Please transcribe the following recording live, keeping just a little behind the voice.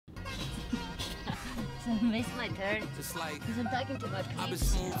I missed my turn because I'm talking to my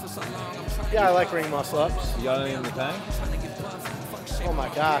peeps. Yeah, I like ring muscle ups. You got any in the tank? Oh my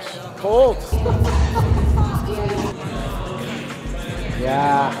gosh, cold.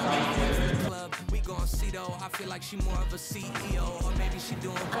 Yeah.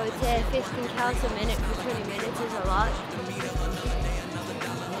 I would say 15 counts a minute for 20 minutes is a lot.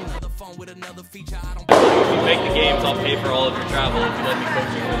 If you make the games, I'll pay for all of your travel if you let me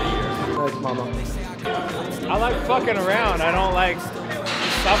coach you for the year. Thanks, mama. I like fucking around. I don't like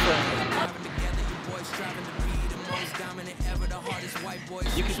suffering.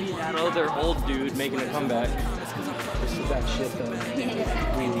 You could be that other old dude making a comeback. This is that shit though.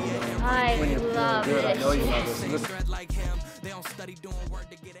 I love Good, I know you love it. this.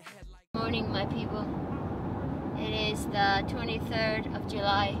 Morning, my people. It is the 23rd of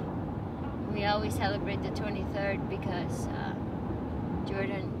July. We always celebrate the 23rd because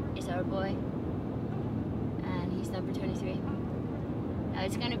Jordan is our boy and he's number 23. Now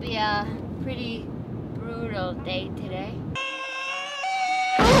it's gonna be a pretty brutal day today.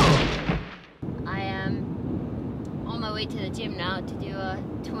 I am on my way to the gym now to do a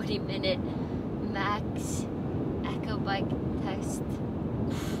 20-minute max echo bike test.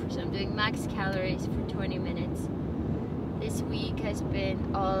 So I'm doing max calories for 20 minutes. This week has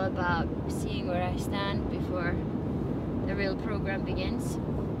been all about seeing where I stand before the real program begins.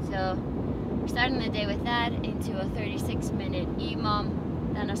 So we're starting the day with that into a 36-minute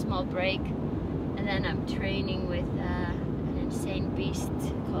EMOM, then a small break, and then I'm training with an insane beast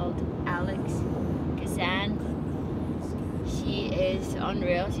called Alex Kazan. She is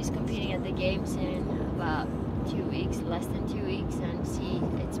unreal. She's competing at the games in about 2 weeks, less than 2 weeks, and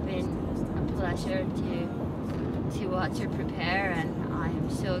it's been a pleasure to watch her prepare, and I am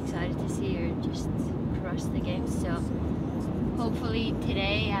so excited to see her just crush the games. So hopefully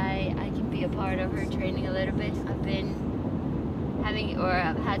today I can be a part of her training a little bit.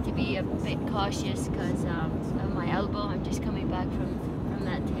 I've had to be a bit cautious because of my elbow. I'm just coming back from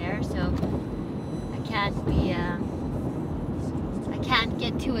that tear, so I can't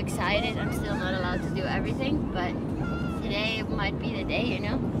get too excited. I'm still not allowed to do everything, but today might be the day, you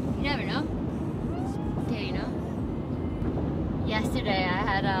know? You never know. Okay, you know? Yesterday I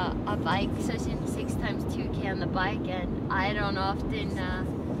had a bike session, 6x2K on the bike, and I don't often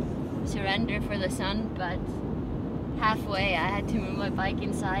surrender for the sun, but halfway I had to move my bike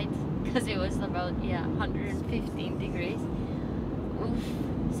inside because it was about 115 degrees. Oof.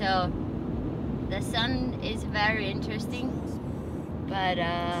 So the sun is very interesting, but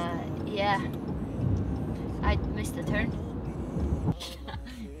yeah, I missed the turn.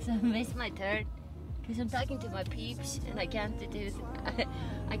 So I missed my turn because I'm talking to my peeps and I can't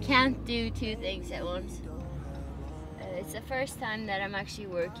do two things at once. It's the first time that I'm actually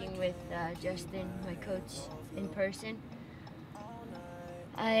working with Justin, my coach, in person.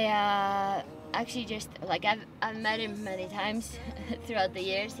 I actually just, like, I've met him many times throughout the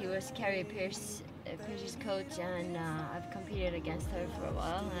years. He was Carrie Pierce's coach, and I've competed against her for a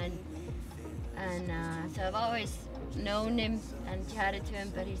while, and so I've always known him and chatted to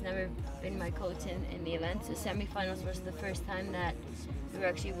him, but he's never been my coach in the event. So semifinals was the first time that we were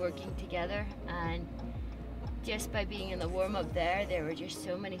actually working together, and just by being in the warm-up there were just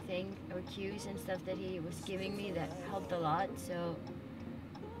so many things or cues and stuff that he was giving me that helped a lot. So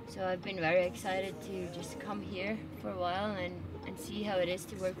I've been very excited to just come here for a while and see how it is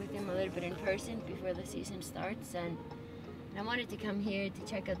to work with him a little bit in person before the season starts. And I wanted to come here to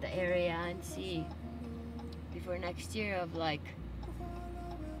check out the area and see before next year of like,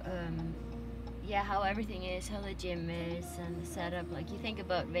 how everything is, how the gym is and the setup. Like, you think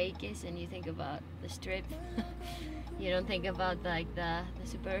about Vegas and you think about the Strip. You don't think about like the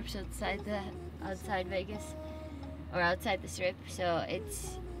suburbs outside Vegas or outside the Strip. So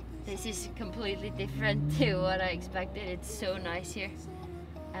this is completely different to what I expected. It's so nice here,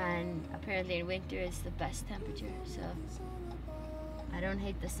 and apparently in winter it's the best temperature. So I don't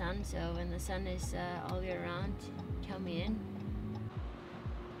hate the sun. So when the sun is all year round, count me in.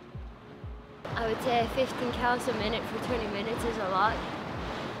 I would say 15 calories a minute for 20 minutes is a lot,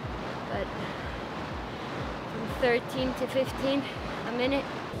 but from 13 to 15 a minute,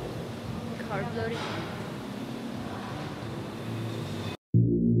 carb loading.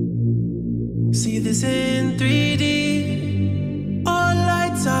 See this in 3D, all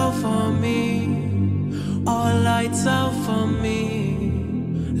lights out for me, all lights out for me.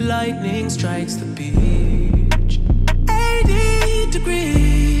 Lightning strikes the beach, 80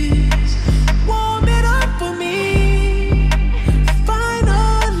 degrees, warm it up for me.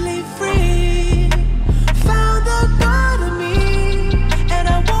 Finally free, found the God of me, and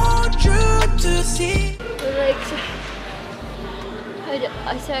I want you to see.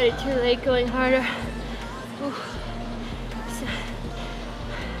 I started too late going harder. Ooh. So,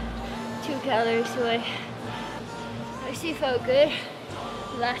 2 calories away. Actually felt good.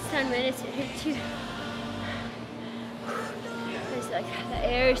 The last 10 minutes it hit you. It's like the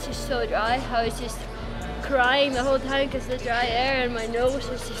air is just so dry. I was just crying the whole time because the dry air and my nose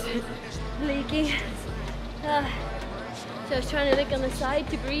was just leaking. So I was trying to look on the side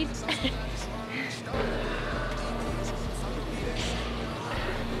to breathe. 2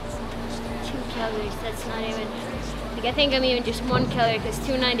 calories, that's not even, like I think I'm even just 1 calorie because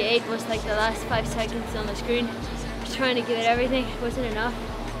 298 was like the last 5 seconds on the screen. I was trying to give it everything, it wasn't enough.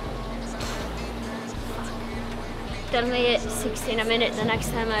 That'll make it 16 a minute the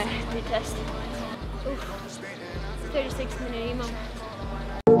next time I retest. Oof. 36-minute emo.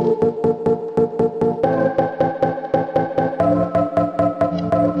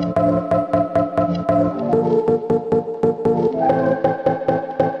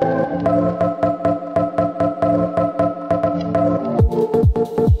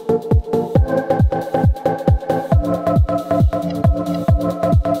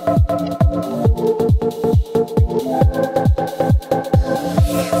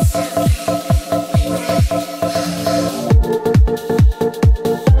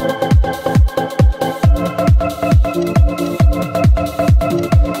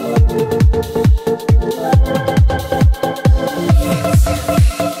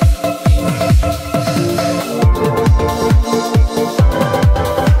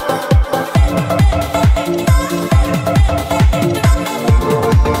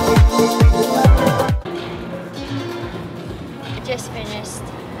 Just finished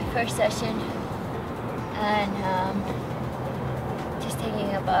my first session and just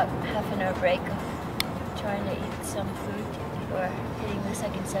taking about half an hour break of trying to eat some food before hitting the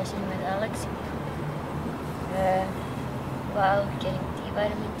second session with Alex while getting D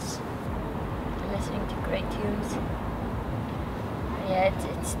vitamins and listening to great tunes. And yeah,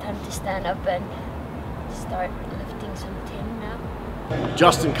 it's time to stand up and start lifting some tin now.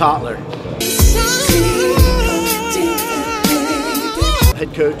 Justin Kotler,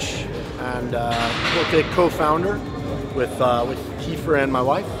 head coach and co-founder with Kiefer and my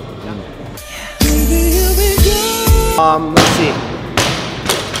wife. Let's see.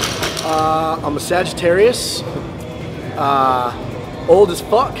 I'm a Sagittarius, old as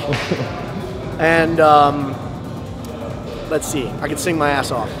fuck, and let's see. I can sing my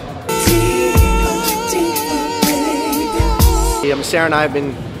ass off. Sarah and I have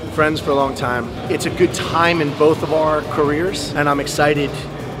been friends for a long time. It's a good time in both of our careers, and I'm excited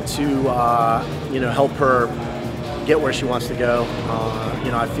to help her get where she wants to go.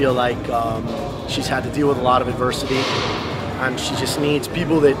 I feel like she's had to deal with a lot of adversity, and she just needs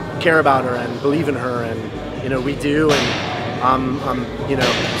people that care about her and believe in her, and we do. And I'm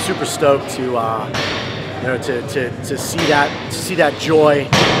super stoked to see that joy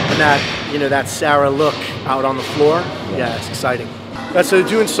and that Sarah look out on the floor. Yeah, it's exciting. So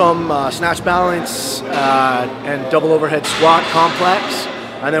doing some snatch balance and double overhead squat complex,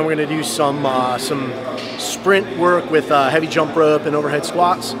 and then we're going to do some sprint work with heavy jump rope and overhead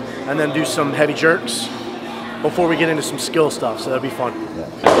squats, and then do some heavy jerks before we get into some skill stuff. So that'll be fun.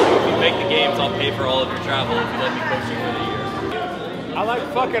 If you make the games, I'll pay for all of your travel if you let me coach you for the year. I like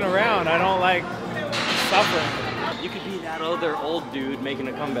fucking around. I don't like suffering. You could be that other old dude making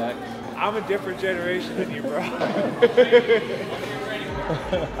a comeback. I'm a different generation than you, bro.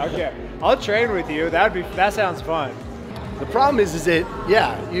 Okay, I'll train with you. That sounds fun. The problem is that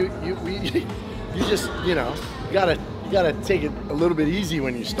you just gotta take it a little bit easy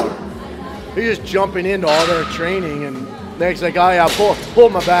when you start. You're just jumping into all their training, and next like, oh yeah, pull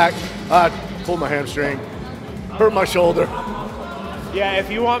my back, pull my hamstring, hurt my shoulder. Yeah,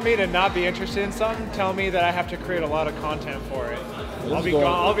 if you want me to not be interested in something, tell me that I have to create a lot of content for it. I'll be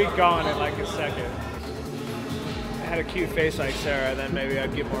gone in like a second. I had a cute face like Sarah, then maybe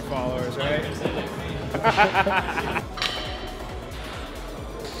I'd get more followers, right?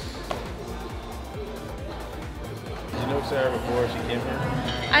 Did you know Sarah before she came here?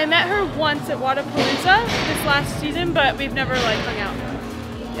 I met her once at Wodapalooza this last season, but we've never like hung out.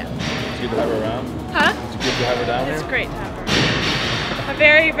 Yeah. It's good to have her around. Huh? It's good to have her down here. It's great to have her. A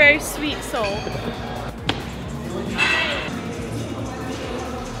very, very sweet soul.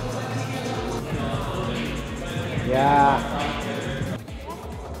 Yeah.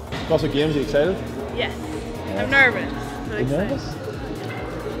 Also games, you excited? Yes. Yeah. I'm nervous. Are you nervous?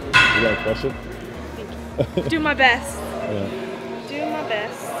 You got a question? Do my best. Yeah. Do my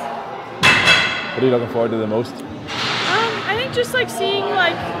best. What are you looking forward to the most? I think just like seeing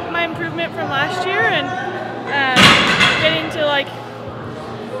like my improvement from last year and getting to like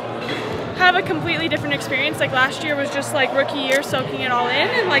have a completely different experience. Like last year was just like rookie year, soaking it all in,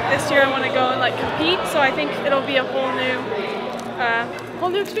 and like this year I want to go and like compete. So I think it'll be a whole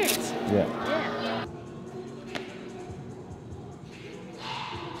new experience. Yeah.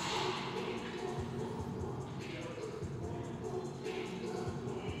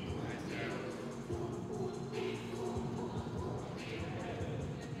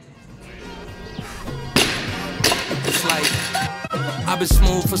 I've been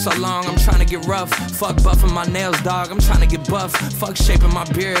smooth for so long, I'm trying to get rough. Fuck buffing my nails, dog, I'm trying to get buff. Fuck shaping my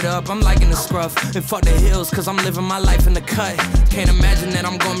beard up, I'm liking the scruff. And fuck the hills, cause I'm living my life in the cut. Can't imagine that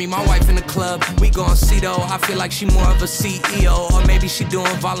I'm gonna meet my wife in the club. We gon' see though, I feel like she more of a CEO. Or maybe she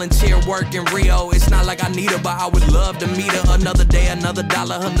doing volunteer work in Rio. It's not like I need her, but I would love to meet her. Another day, another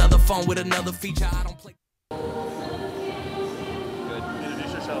dollar, another phone with another feature. I don't play. Good.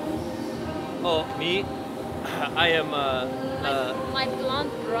 Introduce yourself. Oh, me? I am my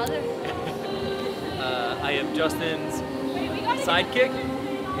blonde brother. I am Justin's sidekick,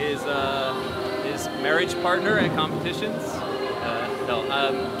 his marriage partner at competitions. No,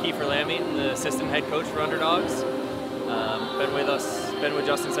 I'm Kiefer Lammy, the assistant head coach for Underdogs. Been with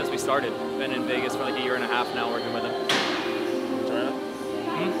Justin since we started. Been in Vegas for like a year and a half now working with him. Enjoy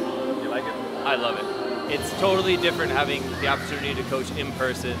it? You like it? I love it. It's totally different having the opportunity to coach in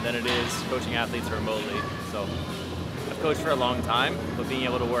person than it is coaching athletes remotely. So I've coached for a long time, but being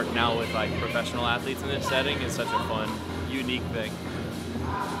able to work now with like professional athletes in this setting is such a fun, unique thing.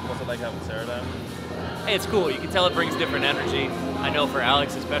 What's it like having Sarah down? Hey, it's cool. You can tell it brings different energy. I know for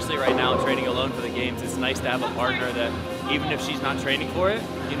Alex, especially right now, training alone for the games, it's nice to have a partner that even if she's not training for it,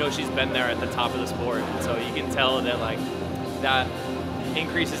 you know she's been there at the top of the sport. So you can tell that like that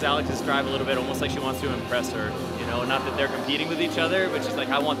increases Alex's drive a little bit, almost like she wants to impress her. You know, not that they're competing with each other, but she's like,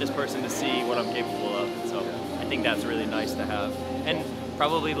 I want this person to see what I'm capable of. And so I think that's really nice to have. And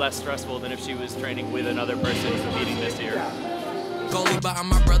probably less stressful than if she was training with another person competing this year. Goalie, but I'm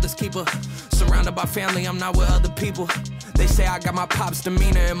my brother's keeper. Surrounded by family, I'm not with other people. They say I got my pop's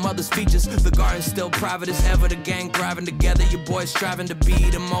demeanor and mother's features. The garden's still private as ever. The gang thriving together. Your boys striving to be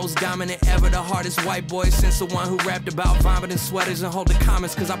the most dominant ever. The hardest white boy since the one who rapped about vomiting sweaters and holding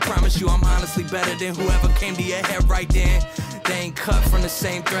comments. Cause I promise you I'm honestly better than whoever came to your head right then. They ain't cut from the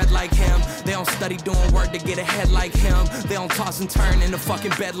same thread like him. They don't study doing work to get ahead like him. They don't toss and turn in the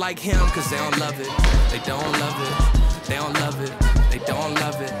fucking bed like him. Cause they don't love it. They don't love it. They don't love it. They don't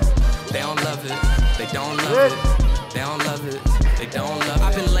love it. They don't love it. They don't love it. They don't love it. They don't love it.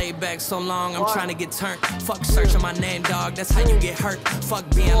 I've been laid back so long, I'm trying to get turned. Fuck searching my name, dog. That's how you get hurt. Fuck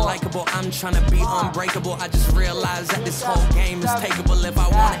being likable. I'm trying to be unbreakable. I just realized that this whole game is takeable if I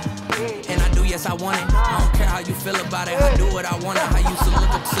want it. And I do, yes, I want it. I don't care how you feel about it. I do what I want it. I used to look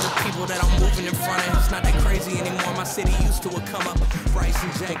up to the people that I'm moving in front of. It's not that crazy anymore. My city used to a come up. Bryce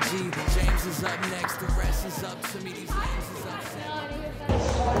and Jack G. James is up next. The rest is up to me. These names is up.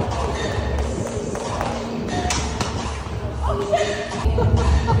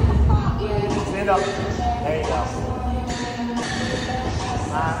 Stand up. There you go.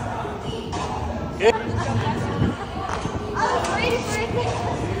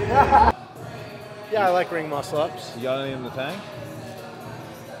 Yeah, I like ring muscle ups. You got any in the tank?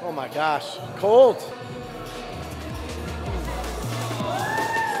 Oh my gosh, cold.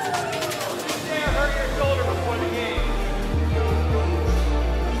 Hurt your shoulder before the game.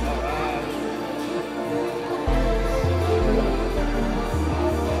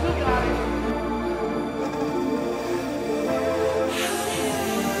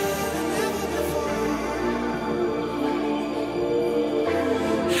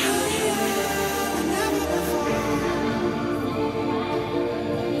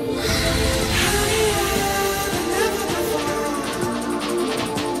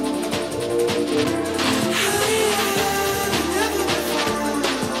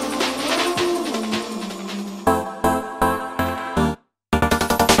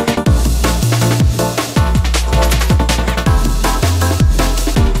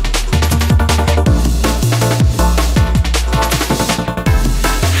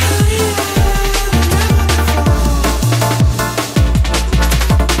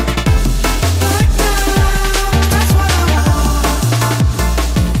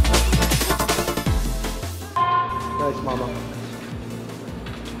 Nice, mama.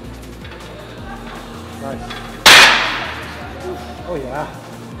 Nice. Oh yeah.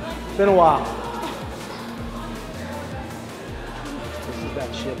 It's been a while. This is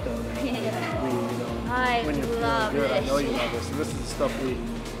that shit though. I When you're love feeling good, I know you this. love this. And this is the stuff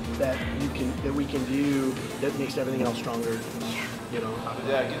that we can do that makes everything else stronger. You know.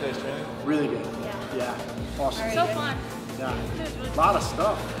 Yeah, good day's training. Really good. Yeah. Awesome. So fun. Yeah. A lot of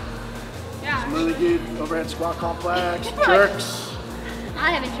stuff. Yeah. Some really good overhead squat complex, jerks.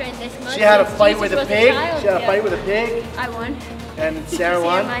 I haven't trained this much. She had a since fight Jesus with a was pig. child. She had a Yeah. fight with a pig, I won. and Sarah See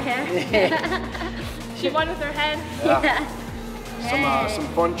won. my hair. She won with her head. Yeah. Some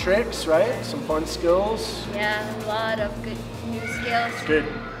fun tricks, right? Some fun skills. Yeah, a lot of good new skills. Good.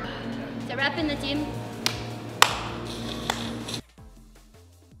 So rep in the gym